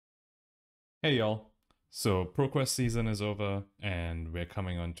Hey y'all. So ProQuest season is over and we're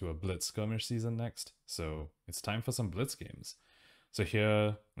coming on to a Blitz skirmish season next. So it's time for some Blitz games. So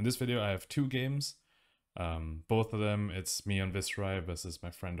here in this video I have two games. Both of them it's me on Viserai versus my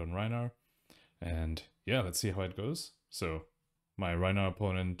friend on Rhinar. And yeah, let's see how it goes. So my Rhinar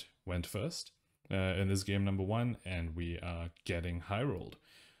opponent went first in this game number one, and we are getting high rolled,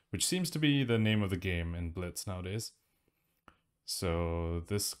 which seems to be the name of the game in Blitz nowadays. So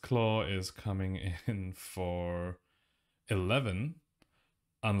this claw is coming in for 11,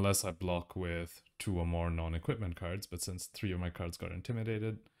 unless I block with 2 or more non-equipment cards, but since 3 of my cards got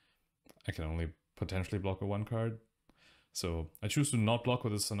intimidated, I can only potentially block with 1 card. So I choose to not block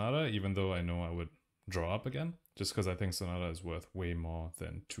with a Sonata, even though I know I would draw up again, just because I think Sonata is worth way more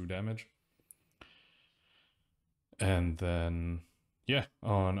than 2 damage. And then, yeah,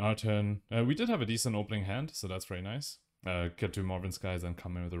 on our turn, we did have a decent opening hand, so that's very nice. Get to Marvin Skies and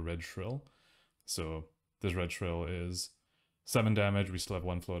come in with a red shrill. So this red shrill is 7 damage. We still have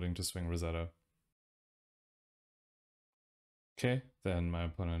 1 floating to swing Rosetta. Okay, then my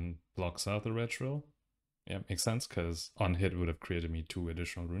opponent blocks out the red shrill. Yeah, makes sense, because on hit would have created me 2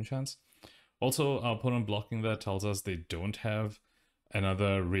 additional rune chance. Also, our opponent blocking that tells us they don't have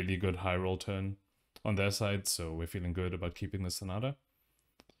another really good high roll turn on their side, so we're feeling good about keeping the Sonata.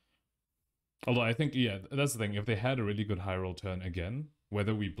 Although I think, yeah, that's the thing. If they had a really good high roll turn again,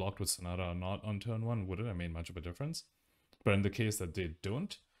 whether we blocked with Sonata or not on turn 1 wouldn't have made much of a difference. But in the case that they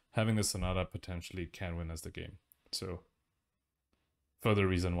don't, having the Sonata potentially can win us the game. So, further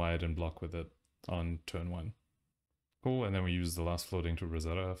reason why I didn't block with it on turn 1. Cool, and then we use the last floating to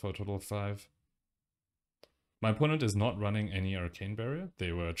Rosetta for a total of 5. My opponent is not running any Arcane Barrier.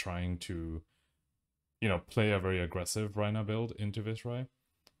 They were trying to, play a very aggressive Rhinar build into Viserai.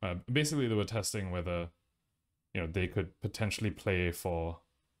 Basically, they were testing whether, they could potentially play for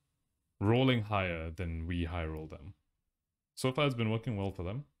rolling higher than we high roll them. So far, it's been working well for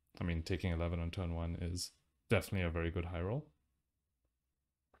them. I mean, taking 11 on turn 1 is definitely a very good high roll.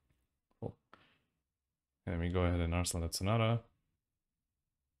 Cool. And we go ahead and arsenal that Sonata.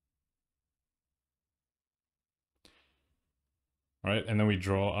 Alright, and then we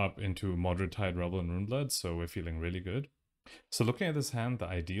draw up into Moderate Tide, Rebel, and Runeblood, so we're feeling really good. So looking at this hand, the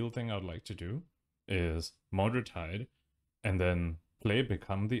ideal thing I would like to do is Moderate Tide, and then play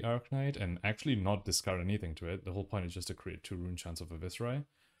Become the Arknight, and actually not discard anything to it. The whole point is just to create 2 rune chance of a Viserai.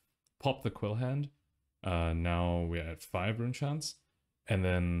 Pop the Quill hand. Now we're at 5 rune chance. And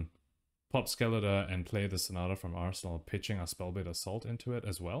then pop Skeletor and play the Sonata from Arsenal, pitching a Spellblade Assault into it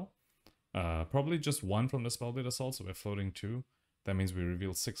as well. Probably just 1 from the Spellblade Assault, so we're floating 2. That means we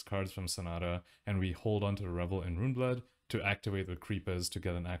reveal 6 cards from Sonata, and we hold on to the Revel in Runeblood to activate with Creepers to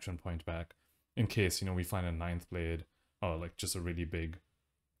get an action point back, in case, we find a 9th blade, or like just a really big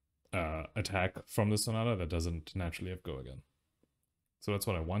attack from the Sonata that doesn't naturally have go again. So that's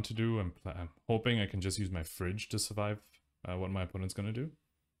what I want to do. I'm hoping I can just use my Fridge to survive what my opponent's going to do.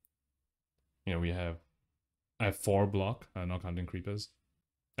 I have 4 block, not counting Creepers.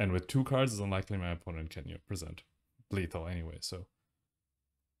 And with 2 cards, it's unlikely my opponent can present lethal anyway, so.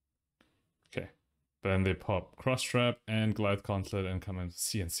 Okay. Then they pop Cross Trap and Goliath Gauntlet and come in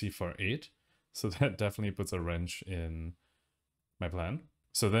CNC for 8. So that definitely puts a wrench in my plan.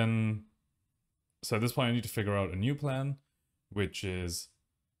 So at this point I need to figure out a new plan, which is,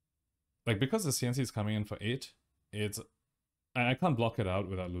 like, because the CNC is coming in for 8, I can't block it out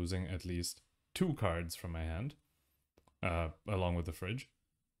without losing at least 2 cards from my hand, along with the Fridge.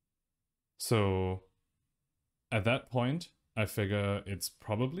 So at that point, I figure it's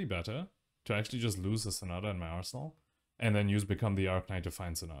probably better to actually just lose the Sonata in my arsenal, and then use Become the Arknight to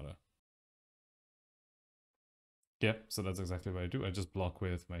find Sonata. Yep, so that's exactly what I do. I just block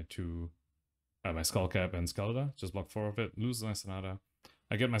with my 2, my Skullcap and Skeletor. Just block 4 of it, lose my Sonata.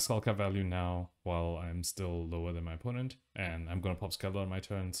 I get my Skullcap value now while I'm still lower than my opponent, and I'm going to pop Skeletor on my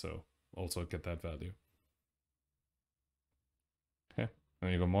turn, so also get that value. Okay,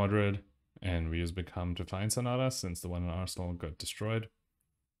 then you go Mordred, and we use Become to find Sonata, since the one in Arsenal got destroyed.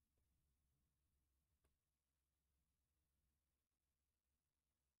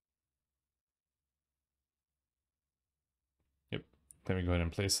 Yep, then we go ahead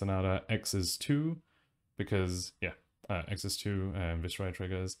and play Sonata. X is 2, because, yeah, X is 2, and Viserai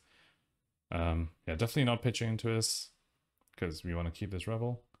triggers. Yeah, definitely not pitching into us, because we want to keep this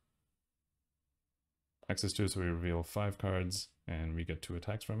Revel. X is 2, so we reveal 5 cards, and we get 2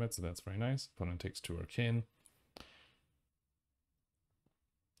 attacks from it, so that's very nice. Opponent takes 2 Arcane.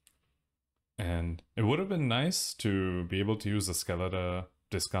 And it would have been nice to be able to use the Skeletor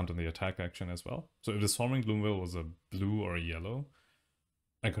discount on the attack action as well. So if the Swarming Gloomville was a blue or a yellow,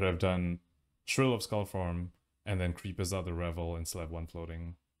 I could have done Shrill of Skullform, and then Creepers out the Revel and still have one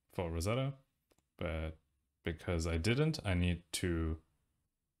floating for Rosetta. But because I didn't, I need to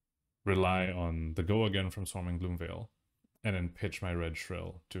rely on the Go Again from Swarming Gloomveil, and then pitch my red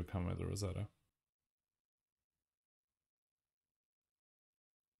Shrill to come with the Rosetta.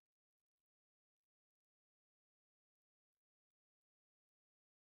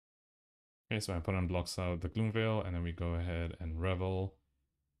 Okay, so my opponent blocks out the Gloomveil, and then we go ahead and Revel,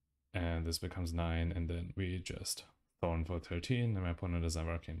 and this becomes 9, and then we just Thorn for 13, and my opponent doesn't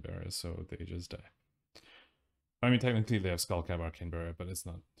have Arcane Barrier, so they just die. I mean, technically they have Skullcap Arcane Barrier, but it's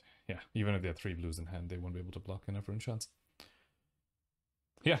not... Yeah, even if they have 3 blues in hand, they won't be able to block enough rune chance.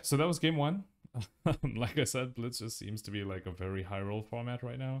 Yeah, so that was game 1. Like I said, Blitz just seems to be like a very high roll format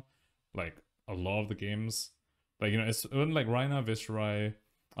right now. Like, a lot of the games... Like, you know, it's when like Rhinar, Viserai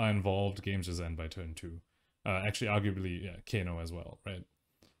are involved, games just end by turn 2. Actually, arguably, yeah, Kano as well, right?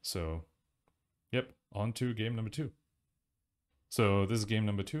 So, yep, on to game number 2. So this is game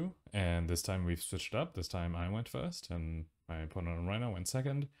number 2, and this time we've switched up. This time I went first, and my opponent on Rhino went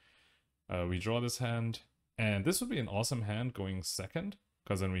second. We draw this hand, and this would be an awesome hand going second,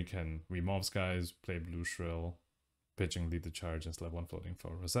 because then we can remove skies, play blue Shrill, pitching lead the charge, and still have one floating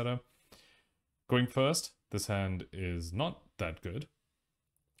for Rosetta. Going first, this hand is not that good.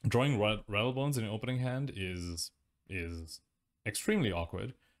 Drawing Rattlebones in your opening hand is extremely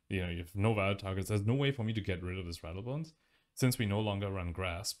awkward. You know, you have no valid targets. There's no way for me to get rid of this Rattlebones. Since we no longer run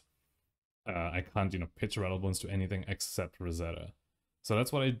Grasp, I can't, you know, pitch Rattlebones to anything except Rosetta. So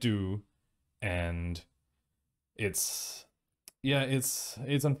that's what I do, and it's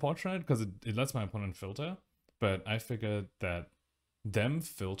unfortunate because it lets my opponent filter, but I figured that them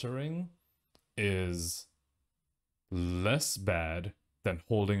filtering is less bad than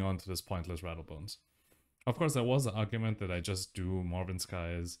holding on to this pointless Rattlebones. Of course, there was the argument that I just do Morven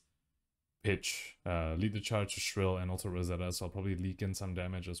Skies, pitch, lead the charge to Shrill, and also Rosetta, so I'll probably leak in some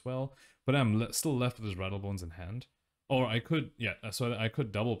damage as well. But I'm still left with his Rattlebones in hand. Or I could, yeah, so I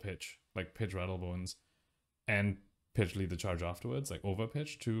could double pitch, like pitch Rattlebones and pitch lead the charge afterwards, like over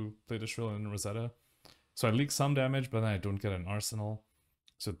pitch to play the Shrill and Rosetta. So I leak some damage, but then I don't get an Arsenal.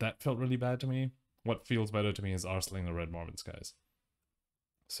 So that felt really bad to me. What feels better to me is arsenaling the red Morven Skies.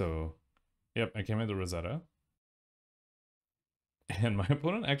 So, yep, I came with the Rosetta. And my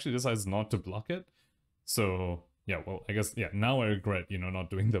opponent actually decides not to block it. So, yeah, well, I guess, yeah, now I regret, you know, not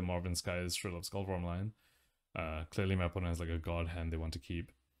doing the Morven Skies Shrill of Skullform line. Clearly my opponent has like a god hand they want to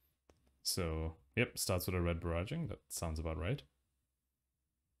keep. So, yep, starts with a red barraging. That sounds about right.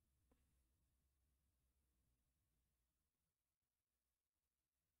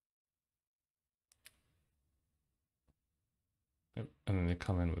 Yep, and then they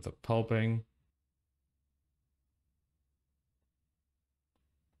come in with a pulping.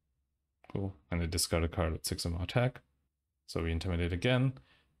 Cool. And they discard a card with 6 or more attack. So we intimidate again.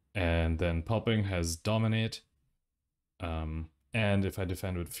 And then pulping has dominate. And if I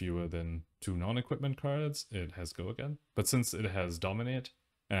defend with fewer than 2 non-equipment cards, it has go again. But since it has dominate,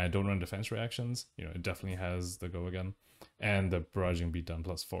 and I don't run defense reactions, you know, it definitely has the go again. And the barraging beatdown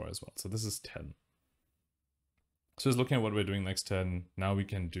 +4 as well. So this is 10. So just looking at what we're doing next turn, now we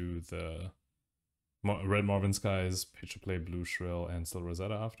can do the red Morven Skies, pitch to play blue Shrill, and still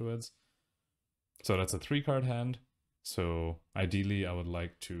Rosetta afterwards. So that's a 3-card hand. So ideally I would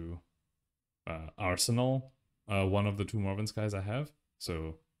like to arsenal one of the 2 Morven Skies I have.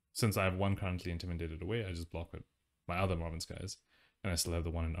 So since I have one currently intimidated away, I just block with my other Morven Skies. And I still have the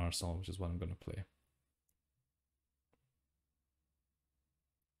one in arsenal, which is what I'm going to play.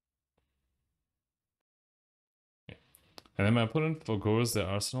 Yeah. And then my opponent forgoes their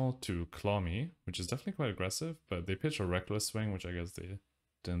arsenal to claw me, which is definitely quite aggressive, but they pitch a reckless swing, which I guess they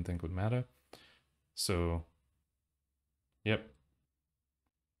didn't think would matter. So, yep.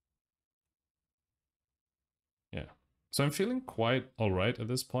 Yeah. So I'm feeling quite alright at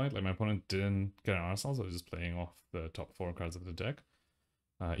this point. Like my opponent didn't get an arsenal, so I was just playing off the top 4 cards of the deck.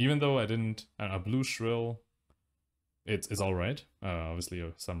 Even though I didn't, a blue Shrill, it's alright. Obviously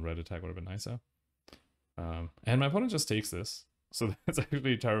some red attack would have been nicer. And my opponent just takes this. So that's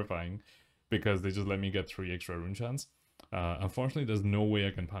actually terrifying because they just let me get 3 extra rune chance. Unfortunately, there's no way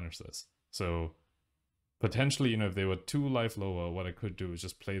I can punish this. So potentially, you know, if they were 2 life lower, what I could do is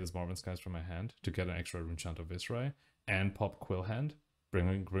just play this Morven Skies from my hand to get an extra rune chant of Viserai and pop Quill Hand,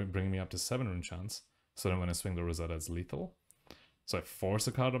 bringing me up to 7 rune chants. So then when I swing the Rosetta, it's lethal. So I force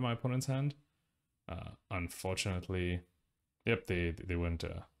a card on my opponent's hand. Unfortunately, yep, they weren't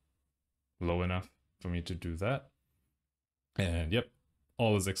low enough for me to do that. And yep,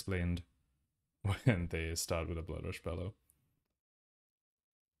 all is explained when they start with a Blood Rush Bellow.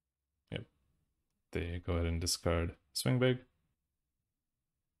 Yep. they go ahead and discard swing big.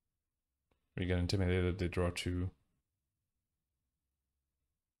 We get intimidated, they draw 2.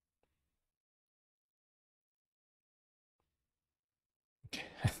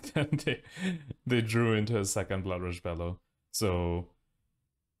 And then they drew into a second Blood Rush Bellow. So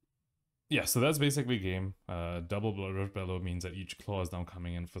yeah, so that's basically game. Double Blood Rush Bellow means that each claw is now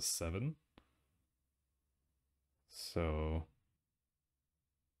coming in for 7. So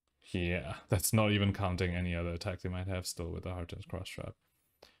yeah, that's not even counting any other attack they might have still with the Heart Edge Cross Trap.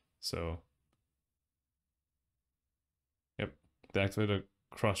 So yep, they activate a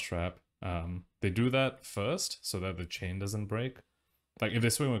Cross Trap. They do that first so that the chain doesn't break. Like if they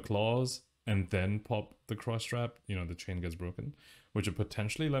swing with claws and then pop the Cross Trap, you know, the chain gets broken, which would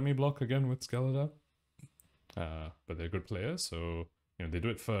potentially let me block again with Skeletor. But they're good players, so you know they do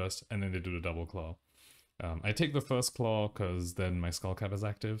it first and then they do the double claw. I take the first claw because then my Skull Cap is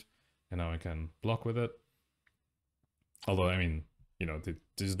active, and now I can block with it. Although, I mean, you know, they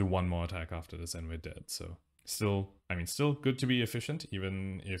just do one more attack after this and we're dead. So still, I mean, still good to be efficient,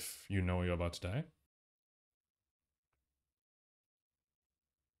 even if you know you're about to die.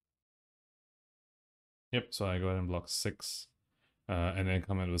 Yep, so I go ahead and block 6. And then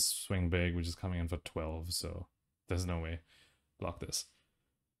come in with Swing Big, which is coming in for 12, so there's no way. Block this.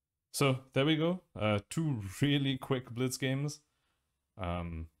 So there we go. 2 really quick Blitz games.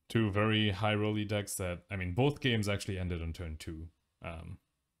 2 very high rolly decks that, I mean, both games actually ended on turn 2.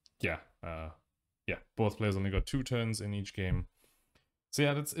 Yeah, both players only got 2 turns in each game. So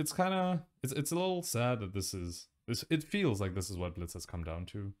yeah, it's kind of, it's a little sad that this is, it feels like this is what Blitz has come down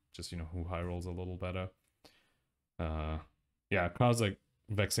to. Just, you know, who high rolls a little better. Yeah, cards like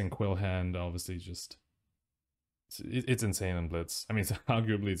Vexing Quill Hand, obviously just, it's insane in Blitz. I mean,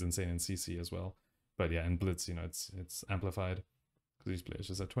 arguably it's insane in CC as well. But yeah, in Blitz, you know, it's amplified because these players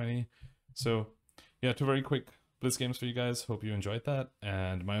just at 20. So yeah, 2 very quick Blitz games for you guys. Hope you enjoyed that.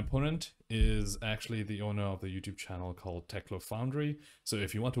 And my opponent is actually the owner of the YouTube channel called Teklo Foundry. So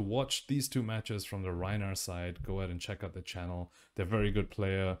if you want to watch these 2 matches from the Rhinar side, go ahead and check out the channel. They're very good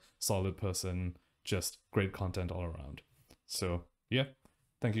player, solid person, just great content all around. So yeah,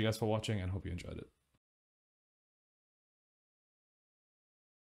 thank you guys for watching and hope you enjoyed it.